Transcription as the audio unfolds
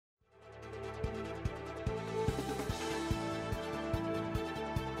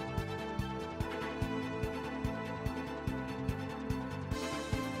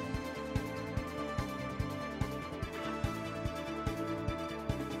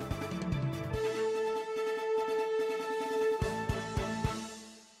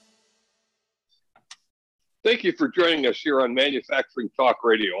Thank you for joining us here on Manufacturing Talk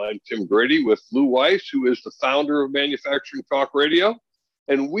Radio. I'm Tim Grady with Lou Weiss, who is the founder of Manufacturing Talk Radio.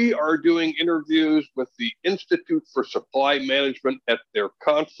 And we are doing interviews with the Institute for Supply Management at their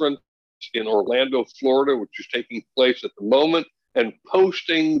conference in Orlando, Florida, which is taking place at the moment, and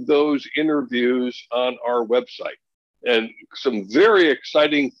posting those interviews on our website. And some very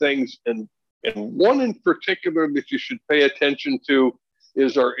exciting things, and one in particular that you should pay attention to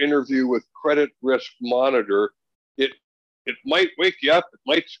is our interview with Credit Risk Monitor. It might wake you up. It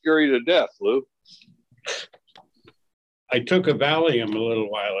might scare you to death, Lou. I took a Valium a little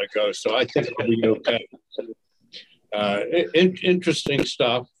while ago, so I think I'll be okay. Interesting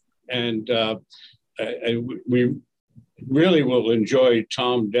stuff, and we really will enjoy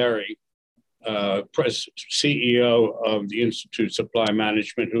Tom Derry, CEO of the Institute Supply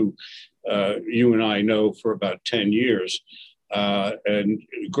Management, who you and I know for about 10 years. And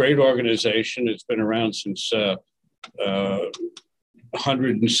great organization. It's been around since 100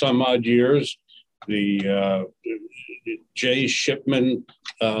 and some odd years. The J. Shipman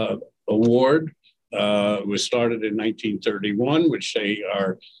Award was started in 1931, which they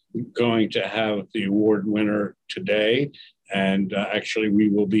are going to have the award winner today. And actually, we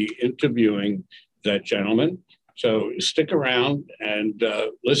will be interviewing that gentleman. So stick around and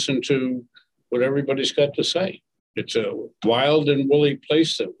listen to what everybody's got to say. It's a wild and woolly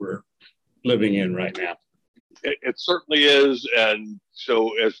place that we're living in right now. It certainly is. And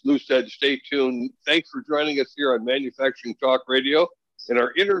so, as Lou said, stay tuned. Thanks for joining us here on Manufacturing Talk Radio in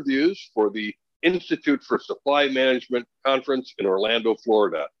our interviews for the Institute for Supply Management Conference in Orlando,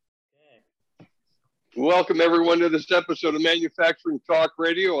 Florida. Welcome, everyone, to this episode of Manufacturing Talk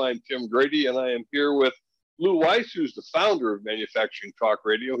Radio. I'm Tim Grady, and I am here with Lou Weiss, who's the founder of Manufacturing Talk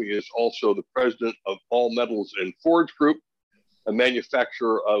Radio. He is also the president of All Metals and Forge Group, a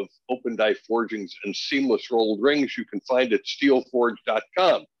manufacturer of open die forgings and seamless rolled rings you can find at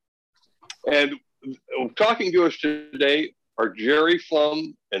steelforge.com. And talking to us today are Jerry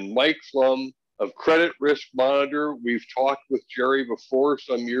Flum and Mike Flum of Credit Risk Monitor. We've talked with Jerry before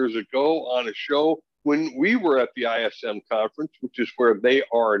some years ago on a show when we were at the ISM conference, which is where they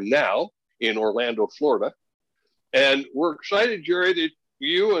are now in Orlando, Florida. And we're excited, Jerry, that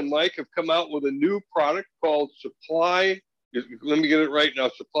you and Mike have come out with a new product called Supply. Let me get it right now.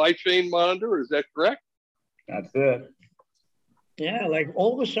 Supply Chain Monitor. Is that correct? That's it. Yeah, like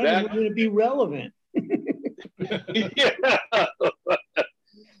all of a sudden we're going to be relevant. Yeah.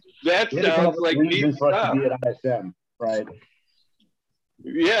 That sounds like neat stuff. To be at ISM, right?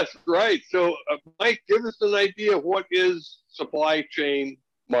 Yes, right. So, Mike, give us an idea of what is Supply Chain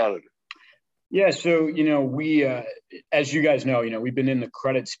Monitor. Yeah, so, we, as you guys know, we've been in the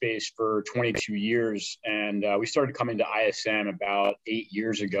credit space for 22 years, and we started coming to ISM about 8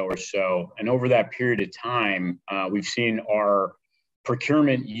 years ago or so. And over that period of time, we've seen our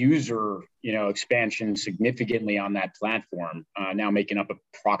procurement user, expansion significantly on that platform, now making up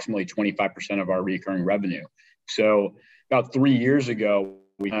approximately 25% of our recurring revenue. So about 3 years ago,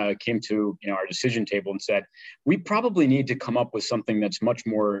 we came to our decision table and said, we probably need to come up with something that's much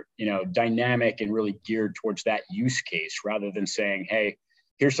more dynamic and really geared towards that use case, rather than saying, hey,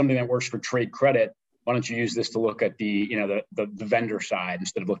 here's something that works for trade credit. Why don't you use this to look at the vendor side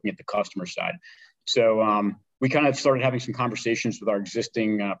instead of looking at the customer side? So we kind of started having some conversations with our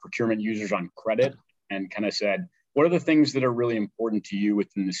existing procurement users on credit, and kind of said, what are the things that are really important to you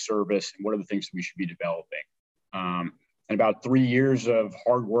within the service, and what are the things that we should be developing? And about 3 years of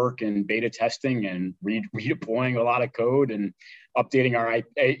hard work and beta testing and redeploying a lot of code and updating our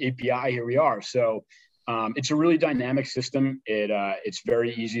API, here we are. So it's a really dynamic system. It's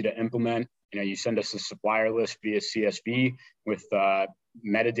very easy to implement. You send us a supplier list via CSV with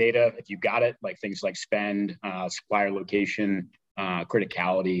metadata, if you got it, like things like spend, supplier location,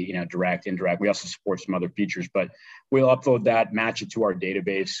 criticality, direct, indirect. We also support some other features, but we'll upload that, match it to our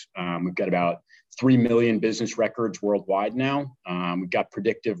database. We've got about 3 million business records worldwide now. We've got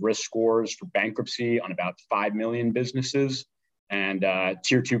predictive risk scores for bankruptcy on about 5 million businesses, and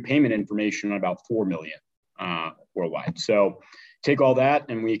tier 2 payment information on about 4 million worldwide. So take all that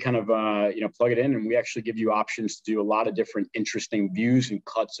and we kind of plug it in, and we actually give you options to do a lot of different interesting views and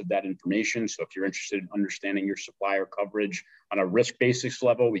cuts of that information. So if you're interested in understanding your supplier coverage on a risk basis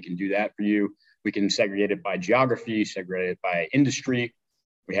level, we can do that for you. We can segregate it by geography, segregate it by industry.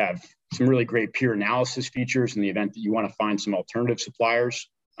 We have some really great peer analysis features in the event that you want to find some alternative suppliers.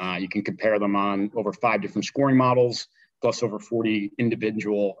 You can compare them on over 5 different scoring models, plus over 40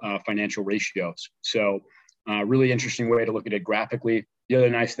 individual financial ratios. So really interesting way to look at it graphically. the other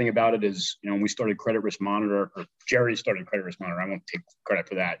nice thing about it is, you know, when we started Credit Risk Monitor, or Jerry started Credit Risk Monitor, I won't take credit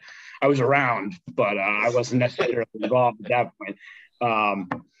for that. I was around, but I wasn't necessarily involved at that point.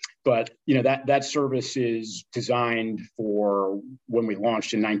 But you know, that service is designed for when we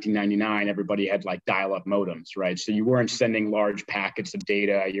launched in 1999. Everybody had like dial-up modems, right? So you weren't sending large packets of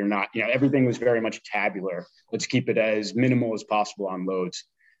data. You're not, you know, everything was very much tabular. Let's keep it as minimal as possible on loads.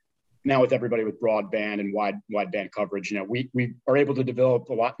 Now with everybody with broadband and wideband coverage, you know, we are able to develop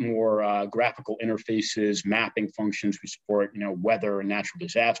a lot more graphical interfaces, mapping functions. We support, you know, weather and natural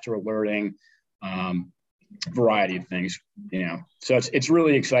disaster alerting. Variety of things, you know, so it's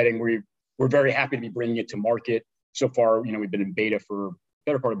really exciting. We're very happy to be bringing it to market. So far, you know, we've been in beta for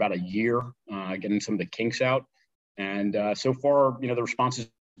better part of about a year, getting some of the kinks out, and so far, you know, the response has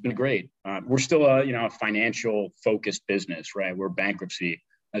been great. We're still a, you know, a financial focused business, right? We're bankruptcy.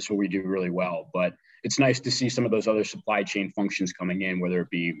 That's what we do really well. But it's nice to see some of those other supply chain functions coming in, whether it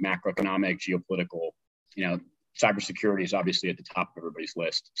be macroeconomic, geopolitical. You know, cybersecurity is obviously at the top of everybody's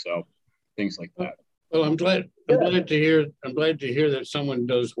list. So things like that. Well, I'm glad to hear that someone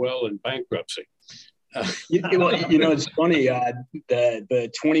does well in bankruptcy. You know, it's funny.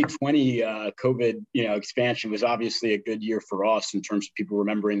 The 2020 COVID, you know, expansion was obviously a good year for us in terms of people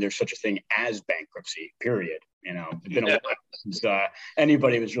remembering there's such a thing as bankruptcy. Period. You know, it's been a while since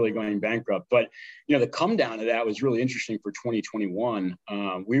anybody was really going bankrupt. But you know, the come down of that was really interesting for 2021.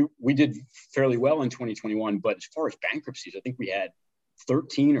 We did fairly well in 2021, but as far as bankruptcies, I think we had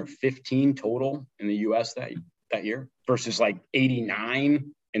 13 or 15 total in the U.S. that year versus like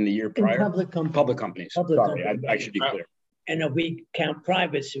 89 in the year prior. Public companies. Sorry, I should be clear. And if we count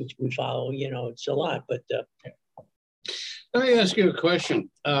privates, which we follow, you know, it's a lot. But let me ask you a question.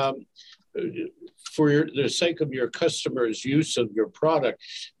 For the sake of your customers' use of your product,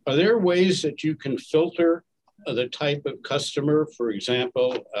 are there ways that you can filter the type of customer, for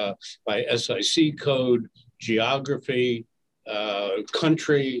example, by SIC code, geography,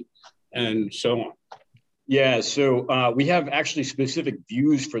 country, and so on? Yeah, so we have actually specific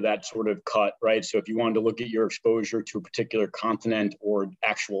views for that sort of cut, right? So if you wanted to look at your exposure to a particular continent or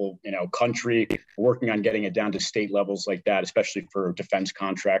actual, you know, country, we're working on getting it down to state levels like that, especially for defense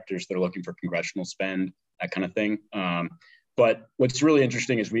contractors that are looking for congressional spend, that kind of thing. But what's really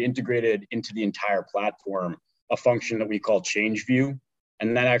interesting is we integrated into the entire platform a function that we call Change View.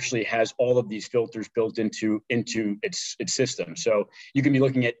 And that actually has all of these filters built into its system. So you can be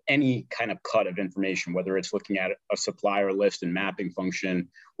looking at any kind of cut of information, whether it's looking at a supplier list and mapping function,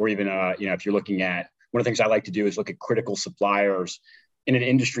 or even, you know, if you're looking at, one of the things I like to do is look at critical suppliers in an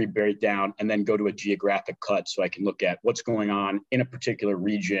industry breakdown and then go to a geographic cut so I can look at what's going on in a particular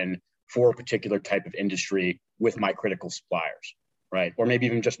region for a particular type of industry with my critical suppliers, right? Or maybe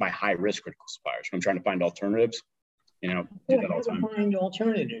even just my high risk critical suppliers when I'm trying to find alternatives. You know, do that all the time. Find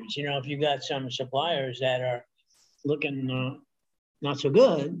alternatives. You know, if you've got some suppliers that are looking not so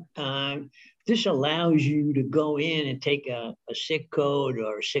good, this allows you to go in and take a SIC code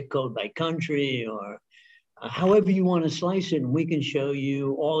or a SIC code by country or however you want to slice it. And we can show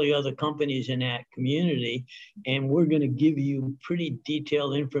you all the other companies in that community. And we're going to give you pretty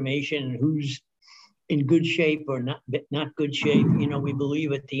detailed information who's in good shape or not good shape. You know, we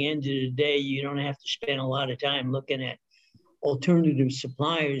believe at the end of the day, you don't have to spend a lot of time looking at alternative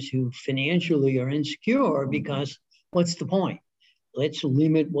suppliers who financially are insecure, because what's the point? Let's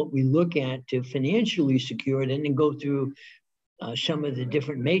limit what we look at to financially secured and then go through some of the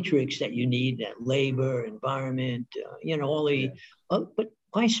different matrix that you need, that labor, environment, you know, all the, but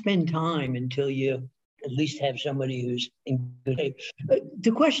why spend time until you at least have somebody who's in good shape?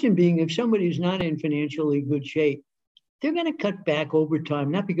 The question being, if somebody who's not in financially good shape, they're going to cut back over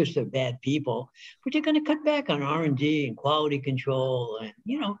time, not because they're bad people, but they're going to cut back on R&D and quality control, and,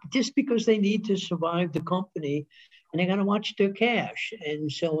 you know, just because they need to survive the company, and they're going to watch their cash.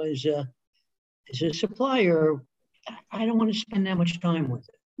 And so as a supplier, I don't want to spend that much time with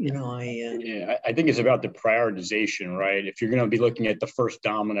it. You know, I think it's about the prioritization, right? If you're going to be looking at the first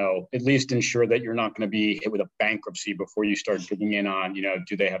domino, at least ensure that you're not going to be hit with a bankruptcy before you start digging in on, you know,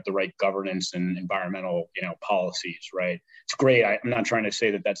 do they have the right governance and environmental, you know, policies, right? It's great. I'm not trying to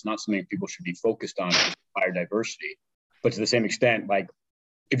say that that's not something people should be focused on, biodiversity, but to the same extent, like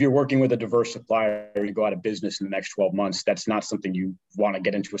if you're working with a diverse supplier and you go out of business in the next 12 months, that's not something you want to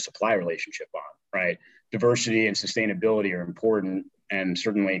get into a supply relationship on, right? Diversity and sustainability are important, and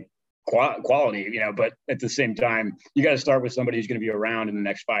certainly quality, you know, but at the same time, you got to start with somebody who's going to be around in the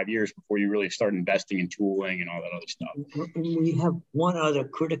next 5 years before you really start investing in tooling and all that other stuff. And we have one other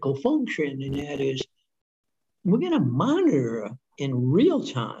critical function, and that is we're going to monitor in real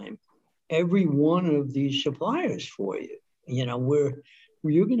time every one of these suppliers for you.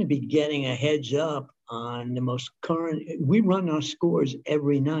 You're going to be getting a heads up on the most current. We run our scores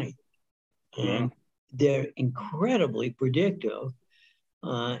every night, and they're incredibly predictive.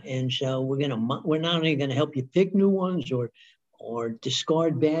 And so we're not only going to help you pick new ones or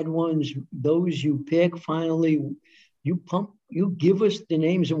discard bad ones. Those you pick, finally, you give us the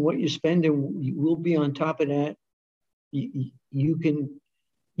names and what you spend, and we'll be on top of that.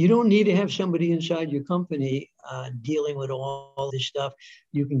 You don't need to have somebody inside your company dealing with all this stuff.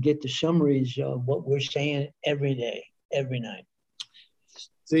 You can get the summaries of what we're saying every day, every night.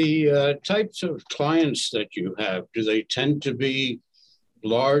 The types of clients that you have, do they tend to be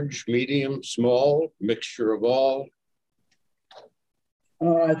large, medium, small, mixture of all?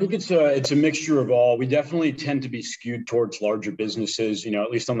 I think it's a mixture of all. We definitely tend to be skewed towards larger businesses.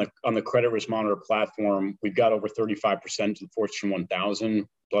 At least on the Credit Risk Monitor platform, we've got over 35% of the Fortune 1000,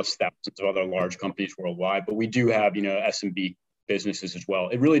 plus thousands of other large companies worldwide. But we do have SMB businesses as well.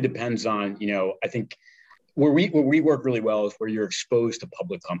 It really depends on I think where we work really well is where you're exposed to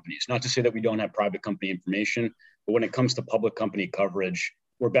public companies. Not to say that we don't have private company information, but when it comes to public company coverage,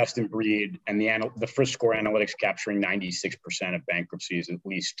 we're best in breed, and the Frisk Score analytics capturing 96% of bankruptcies at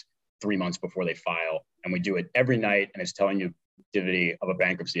least 3 months before they file, and we do it every night, and it's telling you the activity of a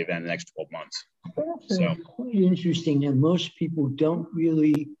bankruptcy event in the next 12 months. So quite interesting that most people don't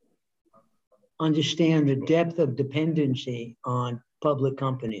really understand the depth of dependency on public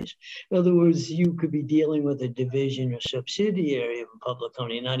companies. In other words, you could be dealing with a division or subsidiary of a public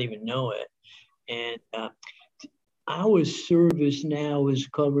company and not even know it, and our service now is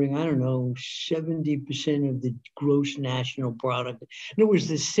covering, 70% of the gross national product. In other words,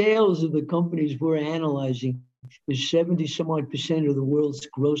 the sales of the companies we're analyzing is 70 some odd % of the world's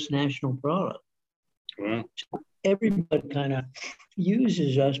gross national product. Wow. Everybody kind of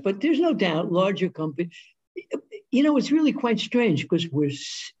uses us, but there's no doubt larger companies, it's really quite strange because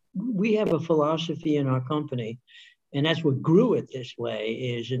we have a philosophy in our company, and that's what grew it this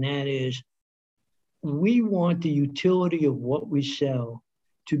way and that is, we want the utility of what we sell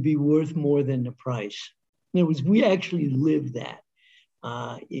to be worth more than the price. In other words, we actually live that.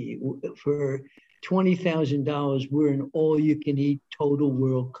 For $20,000, we're an all-you-can-eat total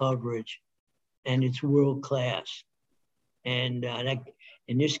world coverage, and it's world-class. And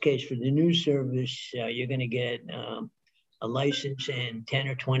in this case, for the new service, you're going to get a license and 10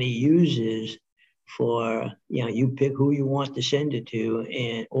 or 20 uses for, you pick who you want to send it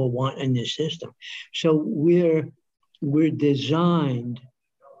to or want in the system. So we're designed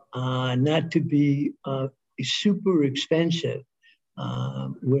not to be super expensive.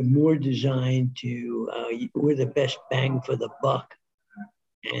 We're more designed to, we're the best bang for the buck.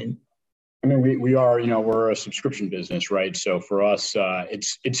 And we are, we're a subscription business, right? So for us,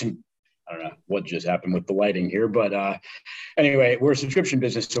 it's I don't know what just happened with the lighting here, but anyway, we're a subscription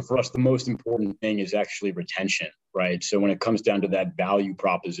business. So for us, the most important thing is actually retention, right? So when it comes down to that value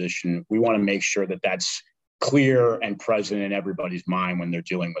proposition, we want to make sure that that's clear and present in everybody's mind when they're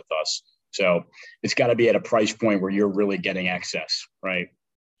dealing with us. So it's got to be at a price point where you're really getting access, right?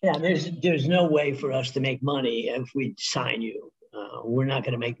 Yeah, there's no way for us to make money if we sign you. We're not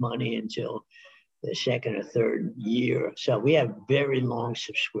going to make money until the second or third year. So we have very long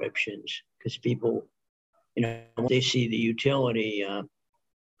subscriptions because people, they see the utility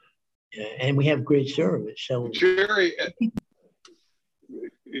and we have great service. So Jerry, as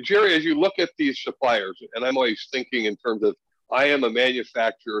you look at these suppliers, and I'm always thinking in terms of, I am a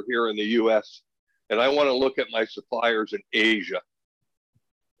manufacturer here in the US, and I want to look at my suppliers in Asia.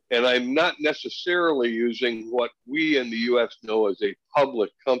 And I'm not necessarily using what we in the US know as a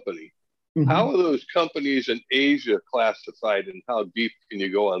public company. Mm-hmm. How are those companies in Asia classified, and how deep can you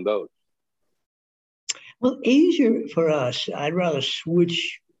go on those? Well, Asia, for us, I'd rather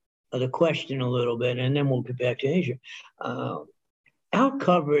switch the question a little bit, and then we'll get back to Asia. Our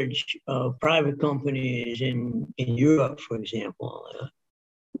coverage of private companies in Europe, for example,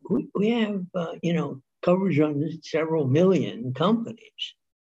 we have, coverage on several million companies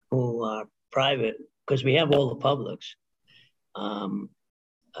who are private because we have all the publics.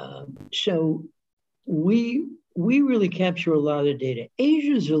 So we really capture a lot of data.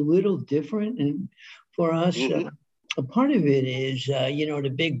 Asia's a little different, and for us, a part of it is,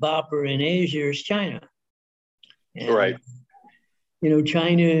 the big bopper in Asia is China. And, right.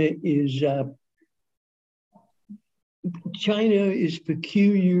 China is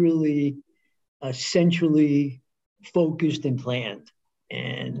peculiarly centrally focused and planned.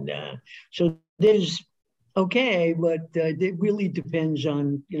 And so there's, okay, but it really depends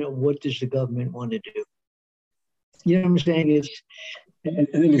on, what does the government want to do? You know what I'm saying? I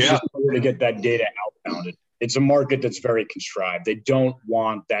think it's just a way to get that data outbounded. it's a market that's very contrived. They don't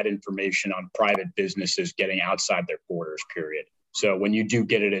want that information on private businesses getting outside their borders, period. So when you do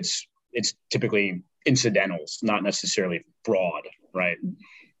get it, it's typically incidentals, not necessarily fraud, right?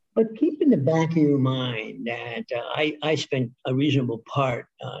 But keep in the back of your mind that I spent a reasonable part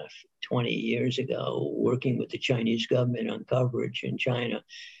 20 years ago working with the Chinese government on coverage in China.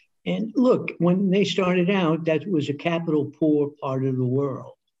 And look, when they started out, that was a capital poor part of the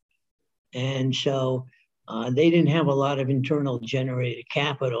world. And so they didn't have a lot of internal generated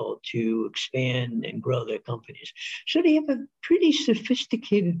capital to expand and grow their companies. So they have a pretty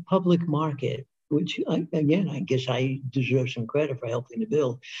sophisticated public market, which, again, I guess I deserve some credit for helping to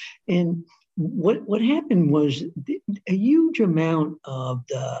build. And what happened was a huge amount of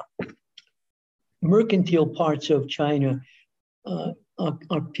the mercantile parts of China are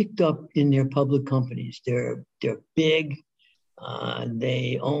picked up in their public companies. They're big.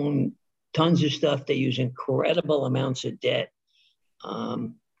 They own tons of stuff. They use incredible amounts of debt.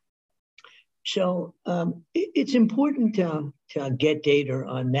 So it's important to get data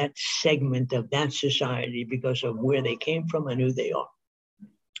on that segment of that society because of where they came from and who they are.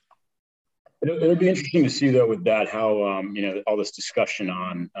 It'll be interesting to see, though, with that, how, all this discussion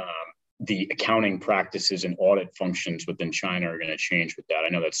on the accounting practices and audit functions within China are going to change with that. I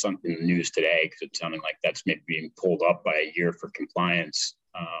know that's something in the news today because it's sounding like that's maybe being pulled up by a year for compliance.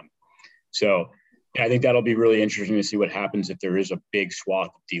 So I think that'll be really interesting to see what happens if there is a big swath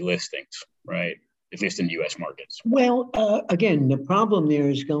of delistings, right? At least in U.S. markets. Well, again, the problem there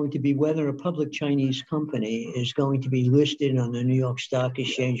is going to be whether a public Chinese company is going to be listed on the New York Stock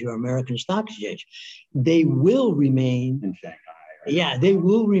Exchange or American Stock Exchange. They will remain in Shanghai. Right? Yeah, they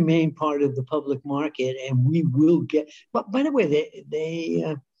will remain part of the public market, and we will get. But by the way,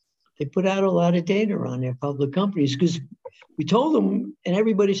 they put out a lot of data on their public companies because we told them, and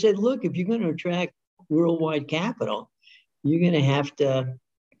everybody said, look, if you're going to attract worldwide capital, you're going to have to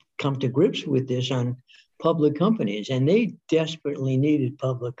come to grips with this on public companies. And they desperately needed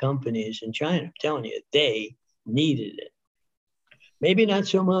public companies in China. I'm telling you, they needed it. Maybe not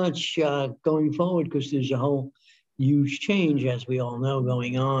so much going forward because there's a whole huge change, as we all know,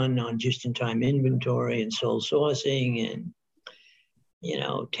 going on just-in-time inventory and sole sourcing and,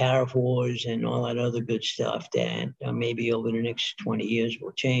 tariff wars and all that other good stuff that maybe over the next 20 years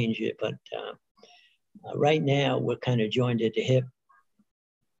will change it. But right now, we're kind of joined at the hip.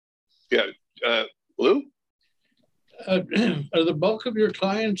 Yeah. Lou? Are the bulk of your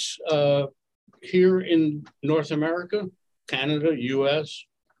clients here in North America, Canada, U.S.?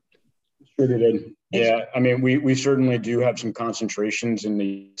 Distributed. Yeah, I mean, we certainly do have some concentrations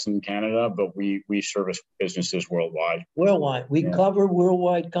in Canada, but we service businesses worldwide. Worldwide. We cover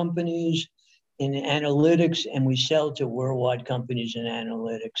worldwide companies in analytics, and we sell to worldwide companies in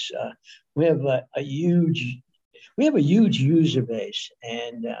analytics. We have a huge user base,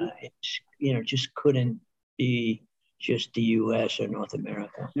 and it's just couldn't be just the U.S. or North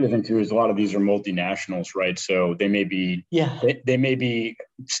America. The other thing too is a lot of these are multinationals, right? So they may be they may be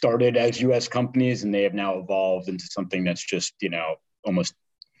started as U.S. companies, and they have now evolved into something that's just almost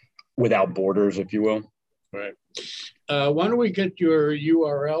without borders, if you will. Right. Why don't we get your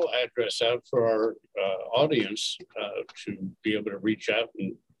URL address out for our audience to be able to reach out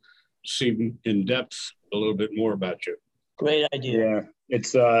and see in depth a little bit more about you? Great idea. Yeah,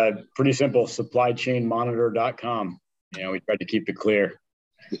 it's pretty simple. Supplychainmonitor.com. We tried to keep it clear.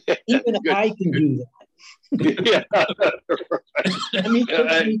 Even I can do that. Yeah. I mean,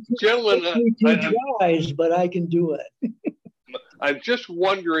 gentlemen, tries, but I can do it. I'm just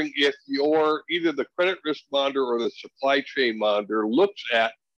wondering if either the credit risk monitor or the supply chain monitor looks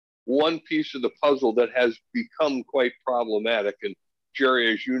at one piece of the puzzle that has become quite problematic. And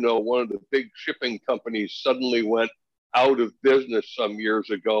Jerry, as you know, one of the big shipping companies suddenly went out of business some years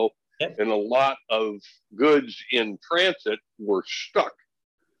ago. Yep. And a lot of goods in transit were stuck.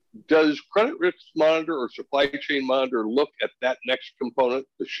 Does Credit Risk Monitor or Supply Chain Monitor look at that next component,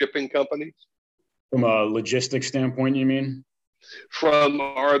 the shipping companies? From a logistics standpoint, you mean?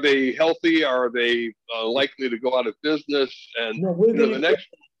 Are they healthy? Are they likely to go out of business? And no, we're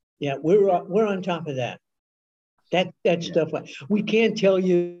on top of that. That stuff. We can't tell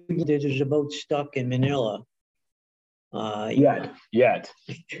you that there's a boat stuck in Manila. Yet. Yeah,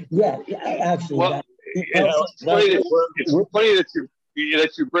 absolutely. Well, it's funny that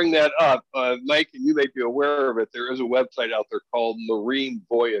you bring that up, Mike, and you may be aware of it. There is a website out there called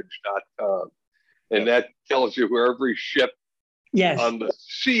marinevoyage.com, and that tells you where every ship on the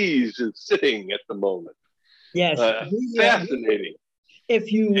seas is sitting at the moment. Yes, fascinating.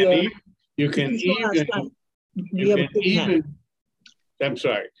 If you can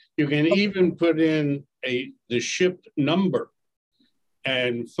even put in the ship number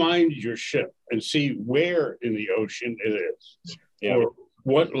and find your ship and see where in the ocean it is, or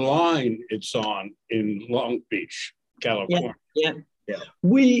what line it's on in Long Beach, California. Yeah.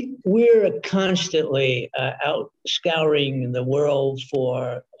 We're constantly out scouring the world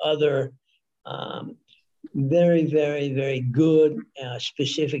for other very, very, very good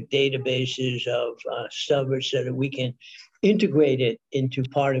specific databases of subjects so that we can integrate it into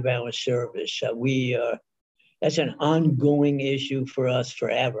part of our service. That's an ongoing issue for us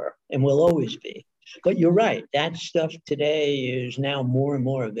forever and will always be. But you're right, that stuff today is now more and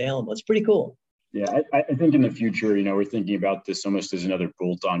more available. It's pretty cool. Yeah, I think in the future, we're thinking about this almost as another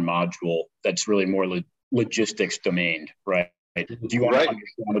bolt-on module that's really more logistics domained, right? Do you want to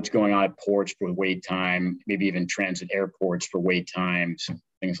understand what's going on at ports for wait time, maybe even transit airports for wait times,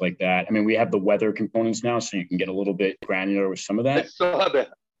 things like that? I mean, we have the weather components now, so you can get a little bit granular with some of that. I saw that.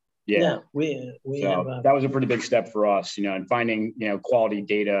 Yeah, we so have, that was a pretty big step for us, and finding, quality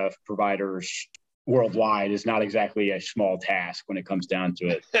data providers worldwide is not exactly a small task when it comes down to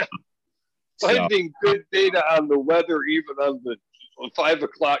it. Finding good data on the weather, even on the 5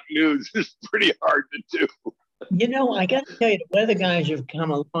 o'clock news, is pretty hard to do. I got to tell you, the weather guys have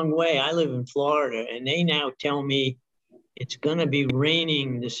come a long way. I live in Florida, and they now tell me it's going to be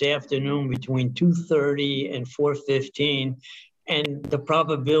raining this afternoon between 2:30 and 4:15, and the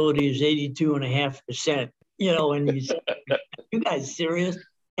probability is 82.5%. And you say, you guys serious?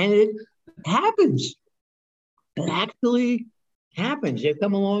 And it happens. It actually happens. They've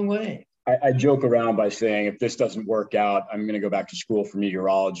come a long way. I joke around by saying, if this doesn't work out, I'm going to go back to school for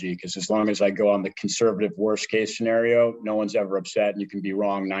meteorology, because as long as I go on the conservative worst case scenario, no one's ever upset, and you can be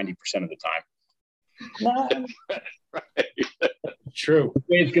wrong 90% of the time. True. You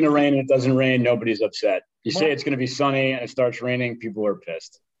say it's going to rain and it doesn't rain, nobody's upset. You say it's going to be sunny and it starts raining, people are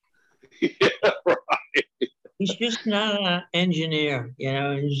pissed. Yeah, right. He's just not an engineer,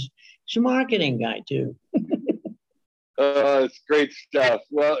 he's a marketing guy too. It's great stuff.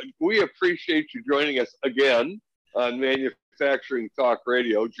 Well, we appreciate you joining us again on Manufacturing Talk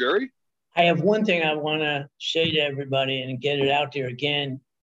Radio. Jerry? I have one thing I want to say to everybody and get it out there again.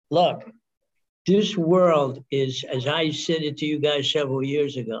 Look, this world is, as I said it to you guys several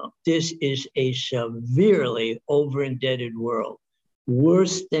years ago, this is a severely over-indebted world,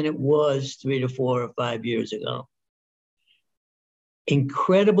 worse than it was 3 to 4 or 5 years ago.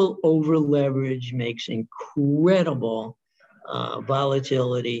 Incredible over leverage makes incredible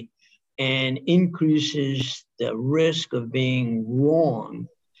volatility and increases the risk of being wrong,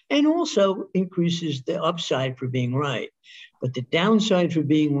 and also increases the upside for being right. But the downside for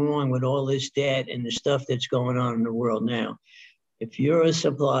being wrong with all this debt and the stuff that's going on in the world now, if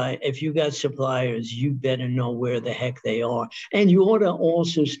you got suppliers, you better know where the heck they are. And you ought to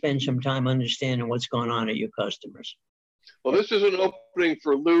also spend some time understanding what's going on at your customers. Well, this is an opening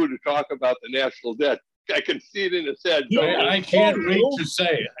for Lou to talk about the national debt. I can see it in his head. I can't wait to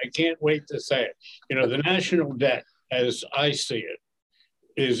say it. I can't wait to say it. The national debt, as I see it,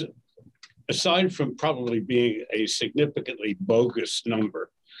 is, aside from probably being a significantly bogus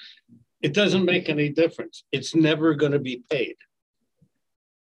number, it doesn't make any difference. It's never going to be paid.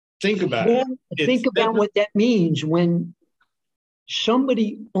 Think about it. Think about what that means when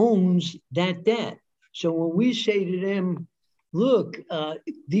somebody owns that debt. So when we say to them, look,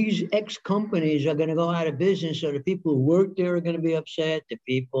 these X companies are going to go out of business, so the people who work there are going to be upset. The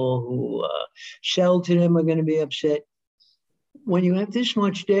people who sell to them are going to be upset. When you have this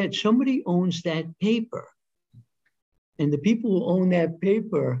much debt, somebody owns that paper. And the people who own that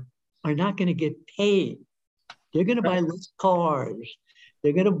paper are not going to get paid. They're going to buy less cars.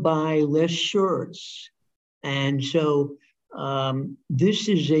 They're going to buy less shirts. And so this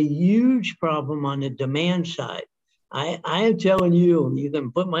is a huge problem on the demand side. I am telling you, you can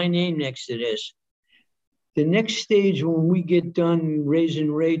put my name next to this. The next stage, when we get done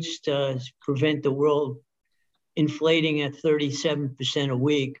raising rates to prevent the world inflating at 37% a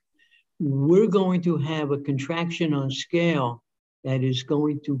week, we're going to have a contraction on scale that is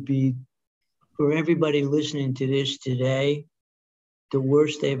going to be, for everybody listening to this today, the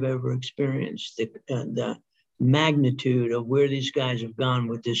worst they've ever experienced. The magnitude of where these guys have gone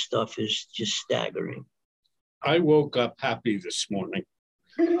with this stuff is just staggering. I woke up happy this morning.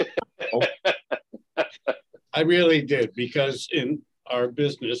 I really did, because in our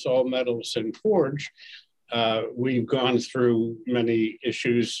business, All Metals and Forge, we've gone through many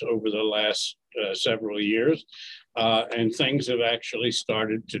issues over the last several years, and things have actually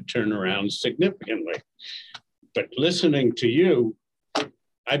started to turn around significantly. But listening to you,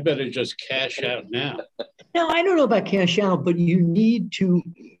 I better just cash out now. No, I don't know about cash out, but you need to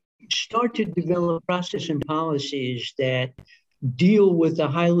start to develop process and policies that deal with the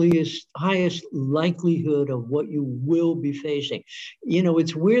highest likelihood of what you will be facing. You know,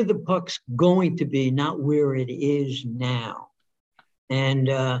 it's where the puck's going to be, not where it is now. And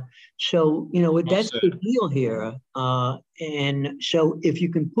so, you know, that's the deal here. And so if you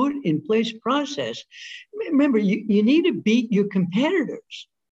can put in place process, remember, you need to beat your competitors.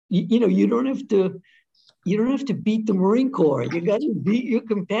 You know, you don't have to beat the Marine Corps. You got to beat your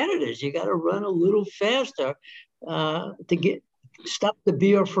competitors. You got to run a little faster to stop the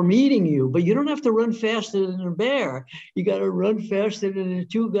bear from eating you. But you don't have to run faster than a bear. You got to run faster than the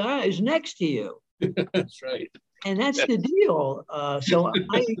two guys next to you. That's right. And that's the deal. So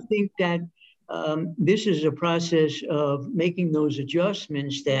I think that this is a process of making those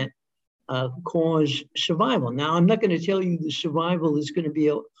adjustments that cause survival. Now, I'm not going to tell you the survival is going to be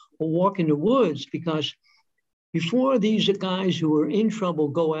a walk in the woods, because before these guys who are in trouble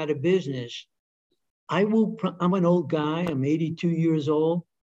go out of business, I'm an old guy. I'm 82 years old.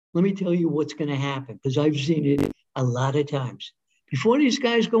 Let me tell you what's going to happen, because I've seen it a lot of times. Before these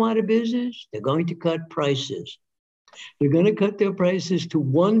guys go out of business, they're going to cut prices. They're going to cut their prices to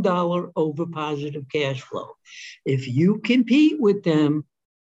 $1 over positive cash flow. If you compete with them,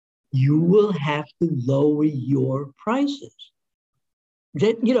 you will have to lower your prices.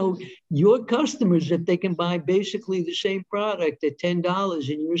 That, you know, your customers, if they can buy basically the same product at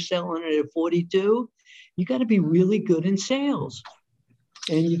 $10 and you're selling it at $42, you got to be really good in sales.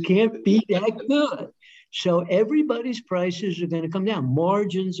 And you can't be that good. So everybody's prices are going to come down.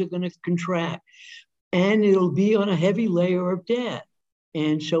 Margins are going to contract. And it'll be on a heavy layer of debt.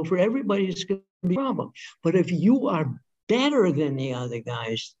 And so for everybody, it's going to be a problem. But if you are better than the other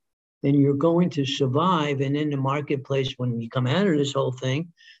guys, then you're going to survive. And in the marketplace, when we come out of this whole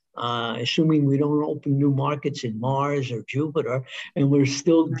thing, assuming we don't open new markets in Mars or Jupiter, and we're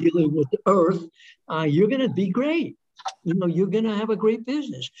still dealing with the Earth, you're going to be great. You know, you're going to have a great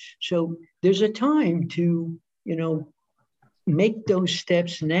business. So there's a time to, you know, make those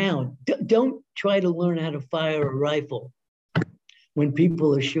steps now. Don't try to learn how to fire a rifle when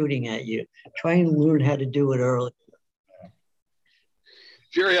people are shooting at you. Try and learn how to do it early.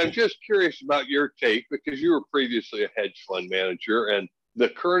 Jerry, I'm just curious about your take, because you were previously a hedge fund manager, and the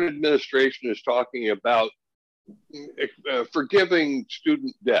current administration is talking about forgiving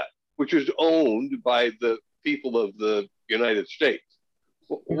student debt, which is owned by the people of the United States.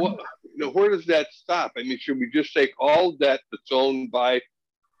 What, you know, where does that stop? I mean, should we just take all debt that's owned by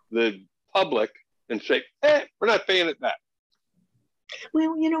the public and say, we're not paying it back?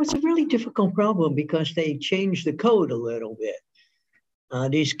 Well, you know, it's a really difficult problem because they changed the code a little bit.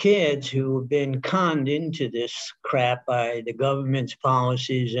 These kids who have been conned into this crap by the government's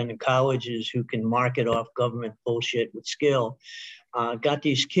policies and the colleges who can market off government bullshit with skill, got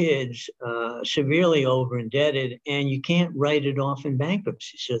these kids severely over indebted, and you can't write it off in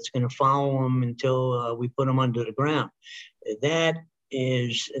bankruptcy. So it's going to follow them until we put them under the ground. That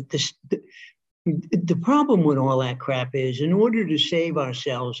is the problem with all that crap is, in order to save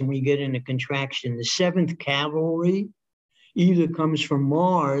ourselves and we get into contraction, the 7th Cavalry either comes from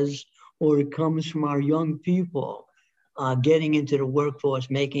Mars or it comes from our young people getting into the workforce,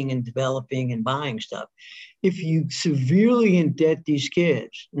 making and developing and buying stuff. If you severely indebt these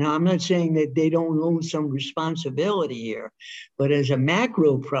kids, now I'm not saying that they don't own some responsibility here, but as a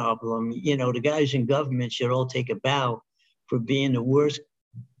macro problem, you know, the guys in government should all take a bow for being the worst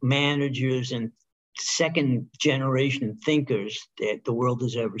managers and second generation thinkers that the world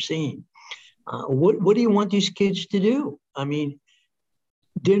has ever seen. What do you want these kids to do? I mean,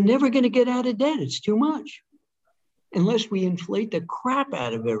 they're never going to get out of debt. It's too much. Unless we inflate the crap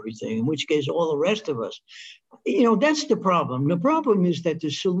out of everything, in which case all the rest of us, you know, that's the problem. The problem is that the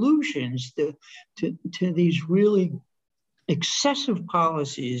solutions to these really excessive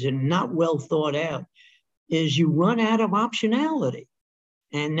policies and not well thought out is you run out of optionality.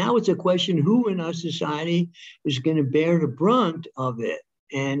 And now it's a question, who in our society is going to bear the brunt of it?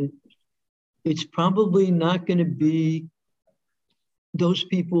 And it's probably not going to be those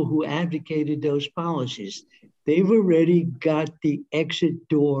people who advocated those policies. They've already got the exit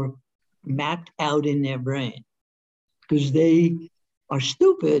door mapped out in their brain because they are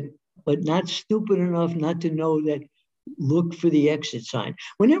stupid, but not stupid enough not to know that look for the exit sign.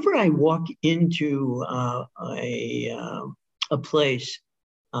 Whenever I walk into a place,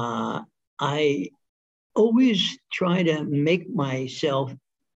 I always try to make myself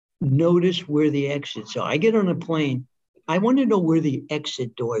notice where the exits are. I get on a plane, I want to know where the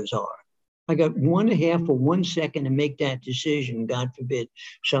exit doors are. I got 1/2 or 1 second to make that decision. God forbid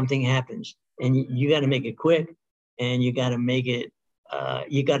something happens. And you got to make it quick, and you got to make it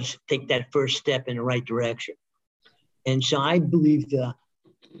you got to take that first step in the right direction. And so I believe the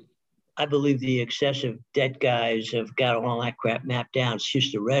excessive debt guys have got all that crap mapped out. It's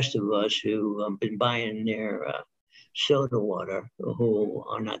just the rest of us who have been buying their soda water who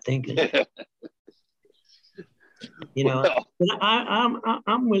are not thinking. You know, but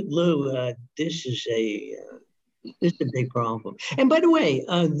I'm with Lou. This is a big problem. And by the way,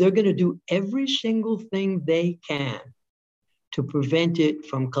 they're going to do every single thing they can to prevent it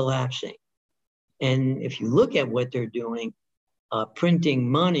from collapsing. And if you look at what they're doing,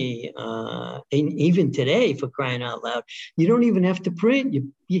 printing money, and even today, for crying out loud, you don't even have to print.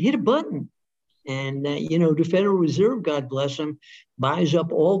 You hit a button. And, you know, the Federal Reserve, God bless them, buys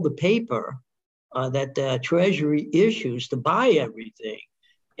up all the paper that the Treasury issues to buy everything.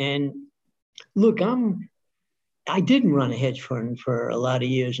 And look, I didn't run a hedge fund for a lot of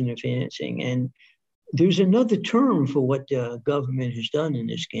years in the financing. And there's another term for what the government has done in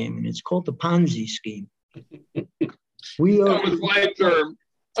this game, and it's called the Ponzi scheme. That was my term.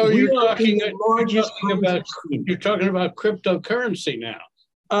 Oh, you're talking about cryptocurrency now.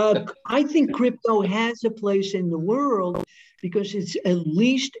 I think crypto has a place in the world because it's at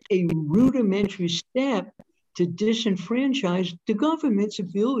least a rudimentary step to disenfranchise the government's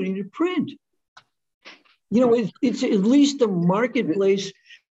ability to print. You know, it's at least a marketplace.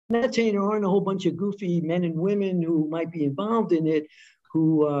 I'm not saying there aren't a whole bunch of goofy men and women who might be involved in it,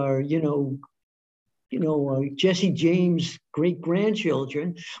 who are, Jesse James'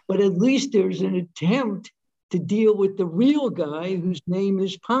 great-grandchildren, but at least there's an attempt to deal with the real guy whose name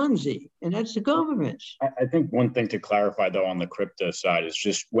is Ponzi, and that's the government's. I think one thing to clarify, though, on the crypto side is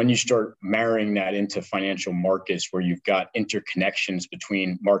just when you start marrying that into financial markets where you've got interconnections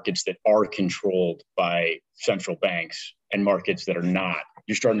between markets that are controlled by central banks and markets that are not,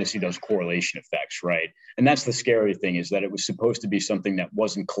 you're starting to see those correlation effects, right? And that's the scary thing, is that it was supposed to be something that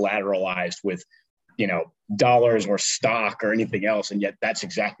wasn't collateralized with, dollars or stock or anything else. And yet that's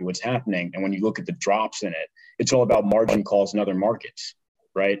exactly what's happening. And when you look at the drops in it, it's all about margin calls in other markets,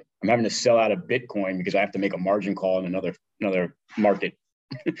 right? I'm having to sell out of Bitcoin because I have to make a margin call in another market.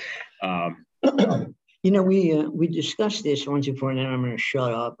 We discussed this once before, and then I'm going to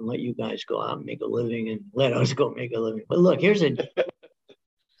shut up and let you guys go out and make a living and let us go make a living. But look,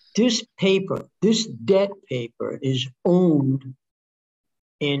 this debt paper is owned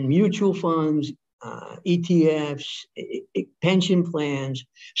in mutual funds, ETFs, pension plans.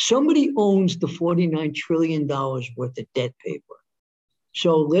 Somebody owns the $49 trillion worth of debt paper.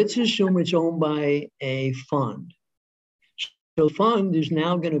 So let's assume it's owned by a fund. So the fund is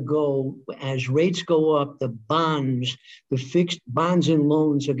now going to go, as rates go up, the bonds, the fixed bonds and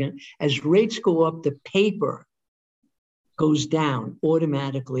loans again, as rates go up, the paper goes down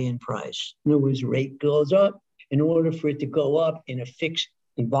automatically in price. In other words, rate goes up. In order for it to go up in a fixed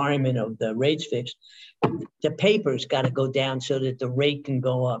environment of the rates fixed, the paper's got to go down so that the rate can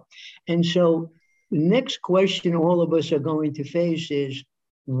go up. And so the next question all of us are going to face is,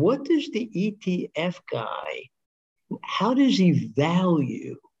 what does the ETF guy, how does he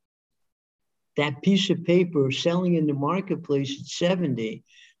value that piece of paper selling in the marketplace at 70,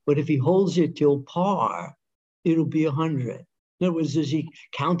 but if he holds it till par, it'll be 100? In other words, does he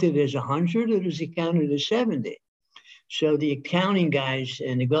count it as 100 or does he count it as 70? So the accounting guys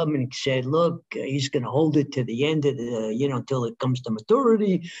and the government said, look, he's going to hold it to the end of the, until it comes to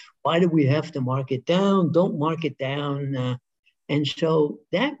maturity. Why do we have to mark it down? Don't mark it down. And so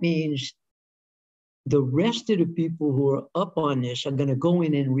that means the rest of the people who are up on this are going to go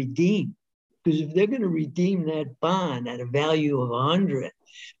in and redeem. Because if they're going to redeem that bond at a value of 100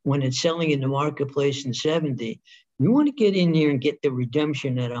 when it's selling in the marketplace in 70, you want to get in there and get the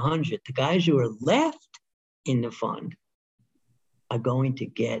redemption at 100. The guys who are left in the fund are going to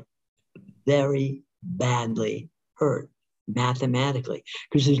get very badly hurt mathematically,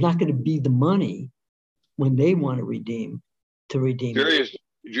 because there's not going to be the money when they want to redeem.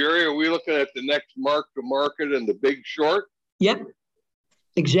 Jerry, are we looking at the next mark to market and the Big Short? Yep,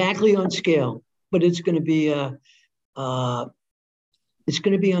 exactly on scale, but it's going to be on scale. It's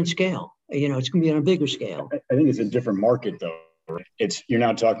going to be on a bigger scale. I think it's a different market, though. You're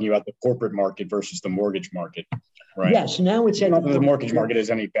now talking about the corporate market versus the mortgage market, right? Yes. Now it's not that the mortgage market is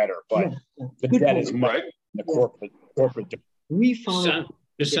any better, but the debt is much in the corporate. We found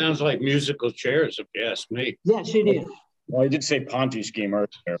this sounds like musical chairs, if you ask me. Yes, it is. Well, I did say Ponzi scheme earlier.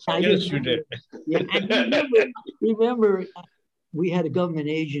 Yes, you did. Yeah, and remember, we had a government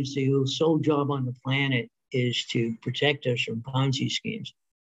agency whose sole job on the planet is to protect us from Ponzi schemes,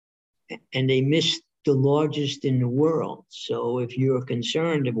 and they missed the largest in the world. So if you're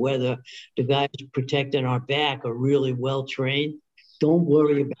concerned of whether the guys protecting our back are really well trained, Don't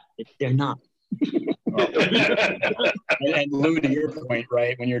worry about it. They're not. And Lou, to your point,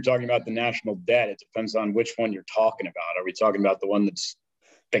 right, when you're talking about the national debt, it depends on which one you're talking about. Are we talking about the one that's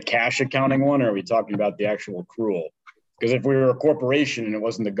the cash accounting one, or are we talking about the actual accrual? Because if we were a corporation and it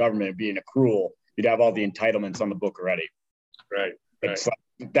wasn't the government, it'd be an accrual, you'd have all the entitlements on the book already. Right. It's like,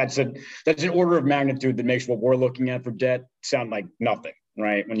 that's an order of magnitude that makes what we're looking at for debt sound like nothing,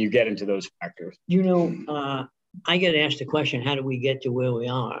 right? When you get into those factors. You know, I get asked the question, how do we get to where we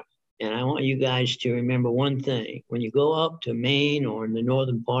are? And I want you guys to remember one thing. When you go up to Maine or in the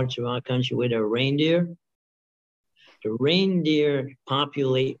northern parts of our country where there are reindeer, the reindeer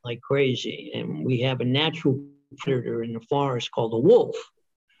populate like crazy. And we have a natural predator in the forest called the wolf,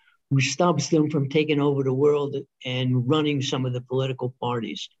 who stops them from taking over the world and running some of the political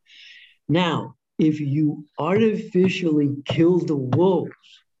parties. Now, if you artificially kill the wolves,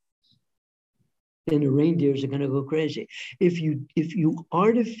 then the reindeers are going to go crazy. If you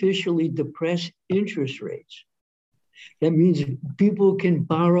artificially depress interest rates, that means people can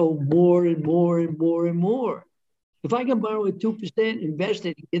borrow more and more and more and more. If I can borrow at 2%, invest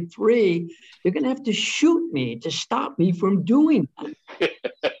it, and get 3%, they're going to have to shoot me to stop me from doing that.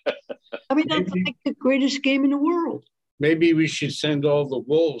 I mean, that's like the greatest game in the world. Maybe we should send all the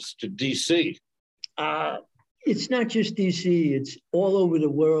wolves to DC. It's not just DC, it's all over the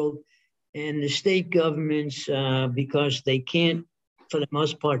world. And the state governments, because they can't, for the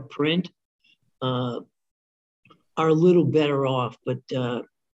most part, print, are a little better off. But,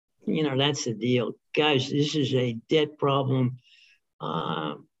 you know, that's the deal. Guys, this is a debt problem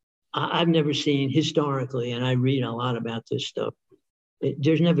I've never seen historically, and I read a lot about this stuff.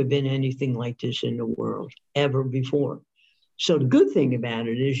 There's never been anything like this in the world ever before. So the good thing about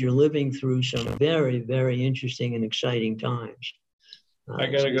it is you're living through some very, very interesting and exciting times. I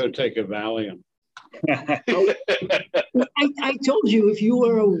got to go take a Valium. I told you, if you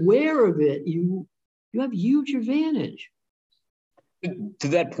are aware of it, you have a huge advantage. To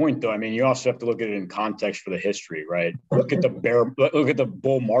that point, though, I mean, you also have to look at it in context for the history, right? Look at the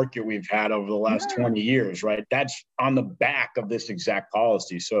bull market we've had over the last 20 years, right? That's on the back of this exact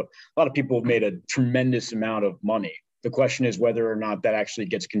policy. So a lot of people have made a tremendous amount of money. The question is whether or not that actually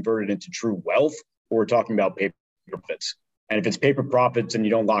gets converted into true wealth, or we're talking about paper profits. And if it's paper profits and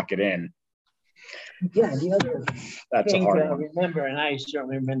you don't lock it in, yeah, the other that's thing a hard to one. remember, and I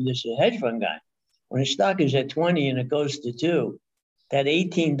certainly remember this as a hedge fund guy, when a stock is at 20 and it goes to 2, that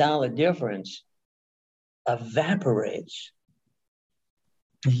 $18 difference evaporates.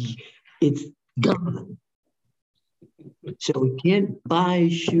 It's gone. So we can't buy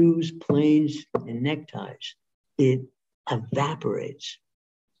shoes, planes, and neckties. It evaporates.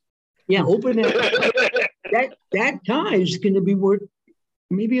 Yeah, open it. That tie is going to be worth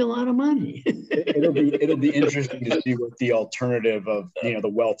maybe a lot of money. it'll be interesting to see what the alternative of the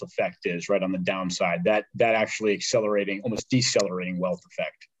wealth effect is, right, on the downside. That actually accelerating, almost decelerating wealth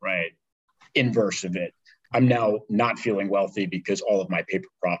effect, right? Inverse of it. I'm now not feeling wealthy because all of my paper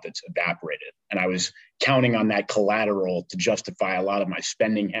profits evaporated. And I was counting on that collateral to justify a lot of my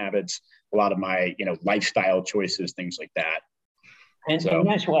spending habits, a lot of my lifestyle choices, things like that. And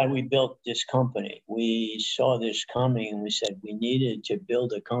that's why we built this company. We saw this coming and we said we needed to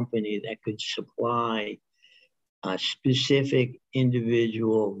build a company that could supply a specific,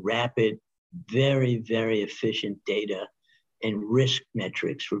 individual, rapid, very, very efficient data and risk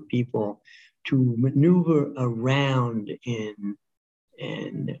metrics for people to maneuver around in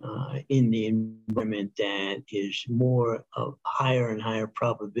the environment that is more of higher and higher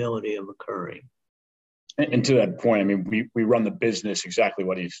probability of occurring. And to that point, I mean, we run the business exactly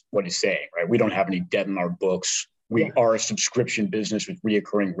what he's saying, right? We don't have any debt in our books. We are a subscription business with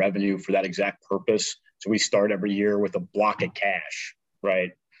reoccurring revenue for that exact purpose. So we start every year with a block of cash,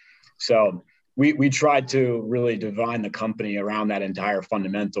 right? So we tried to really divine the company around that entire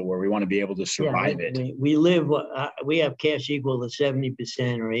fundamental where we want to be able to survive it. We have cash equal to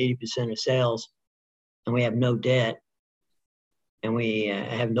 70% or 80% of sales, and we have no debt. And we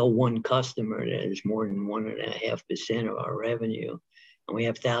have no one customer that is more than 1.5% of our revenue. And we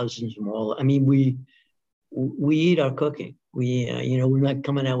have thousands more. I mean, we eat our cooking. We're not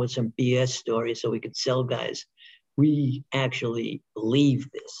coming out with some BS story so we could sell guys. We actually believe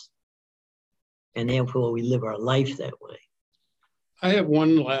this. And therefore we live our life that way. I have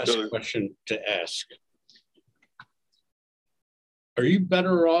one last question to ask. Are you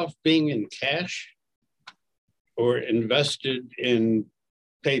better off being in cash or invested in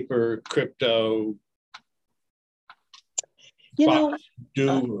paper, crypto,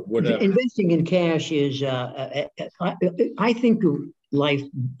 whatever? Investing in cash is, I think of life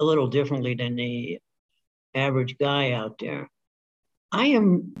a little differently than the average guy out there. I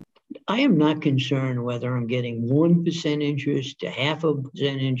am not concerned whether I'm getting 1% interest to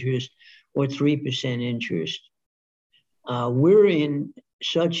 0.5% interest or 3% interest. We're in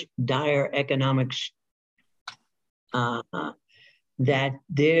such dire economics that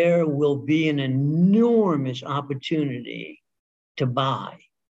there will be an enormous opportunity to buy.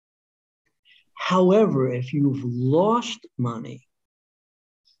 However, if you've lost money,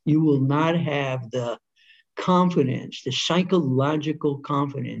 you will not have the confidence, the psychological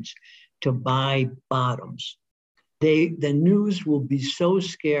confidence to buy bottoms. The news will be so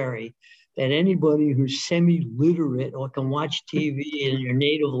scary that anybody who's semi-literate or can watch TV in your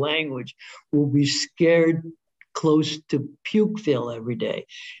native language will be scared close to pukeville every day.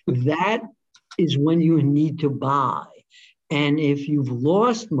 That is when you need to buy. And if you've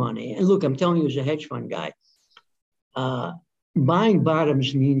lost money, and look, I'm telling you as a hedge fund guy, buying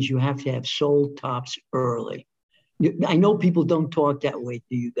bottoms means you have to have sold tops early. I know people don't talk that way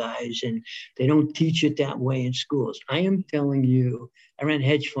to you guys, and they don't teach it that way in schools. I am telling you, I ran a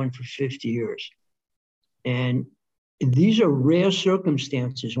hedge fund for 50 years. And these are rare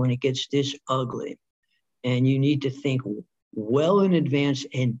circumstances when it gets this ugly. And you need to think well in advance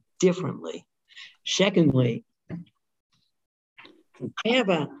and differently. Secondly, I have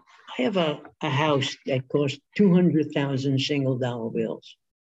a house that costs 200,000 single dollar bills.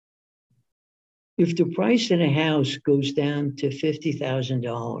 If the price of the house goes down to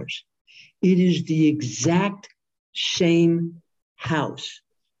 $50,000, it is the exact same house.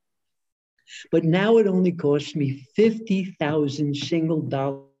 But now it only costs me 50,000 single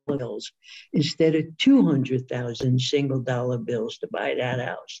dollar bills instead of 200,000 single dollar bills to buy that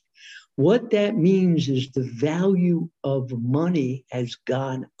house. What that means is the value of money has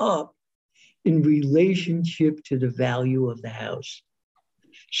gone up in relationship to the value of the house.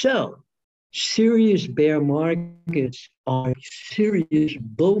 So serious bear markets are serious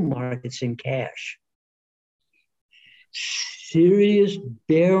bull markets in cash. Serious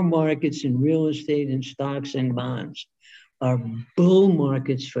bear markets in real estate and stocks and bonds are bull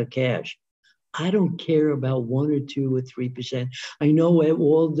markets for cash. I don't care about 1 or 2 or 3%. I know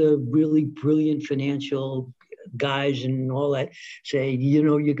all the really brilliant financial guys and all that say,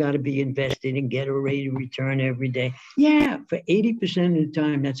 you got to be invested and get a rate of return every day. Yeah, for 80% of the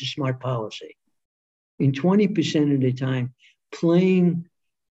time, that's a smart policy. In 20% of the time, trying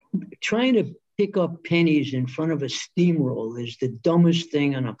to pick up pennies in front of a steamroller is the dumbest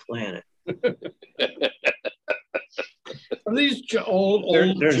thing on the planet. Are these old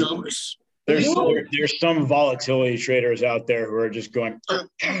jokes? There's some volatility traders out there who are just going, Your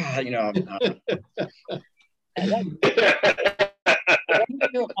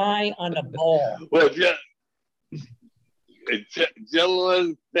eye on the ball. Well,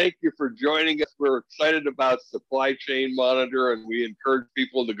 gentlemen, thank you for joining us. We're excited about Supply Chain Monitor, and we encourage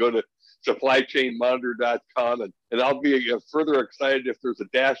people to go to supplychainmonitor.com. And I'll be further excited if there's a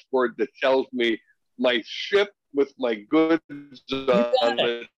dashboard that tells me my ship with my goods on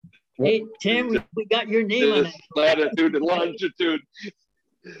it. Hey, Tim, we got your name on it. Latitude and longitude.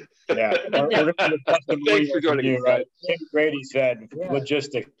 Yeah. Thanks for joining us. Right? Tim Grady said,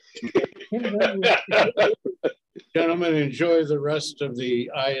 logistics. Gentlemen, enjoy the rest of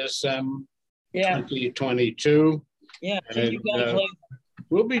the ISM 2022. Yeah, and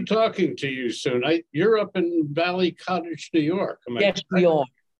we'll be talking to you soon. You're up in Valley Cottage, New York. Yes, we are.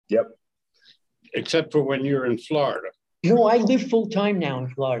 Yep. Except for when you're in Florida. No, I live full time now in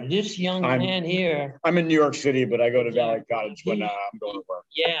Florida. This young man here. I'm in New York City, but I go to Valley Cottage when I'm going to work.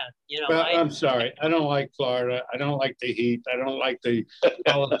 Yeah, Well, I'm sorry. I don't like Florida. I don't like the heat. I don't like the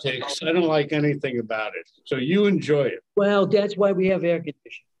politics. I don't like anything about it. So you enjoy it. Well, that's why we have air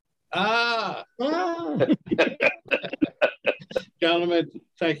conditioning. Gentlemen,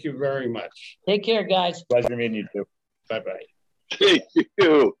 thank you very much. Take care, guys. Pleasure meeting you too. Bye-bye. Thank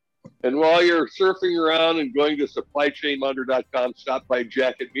you. And while you're surfing around and going to supplychainmonitor.com, stop by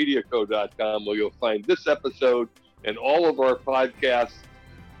jacketmediaco.com where you'll find this episode and all of our podcasts.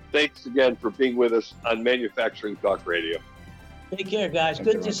 Thanks again for being with us on Manufacturing Talk Radio. Take care, guys.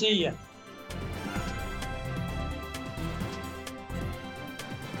 Good to see you.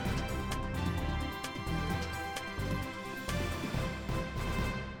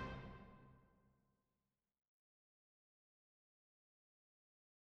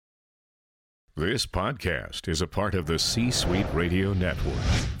 This podcast is a part of the C-Suite Radio Network.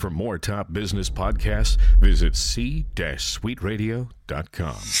 For more top business podcasts, visit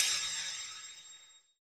c-suiteradio.com.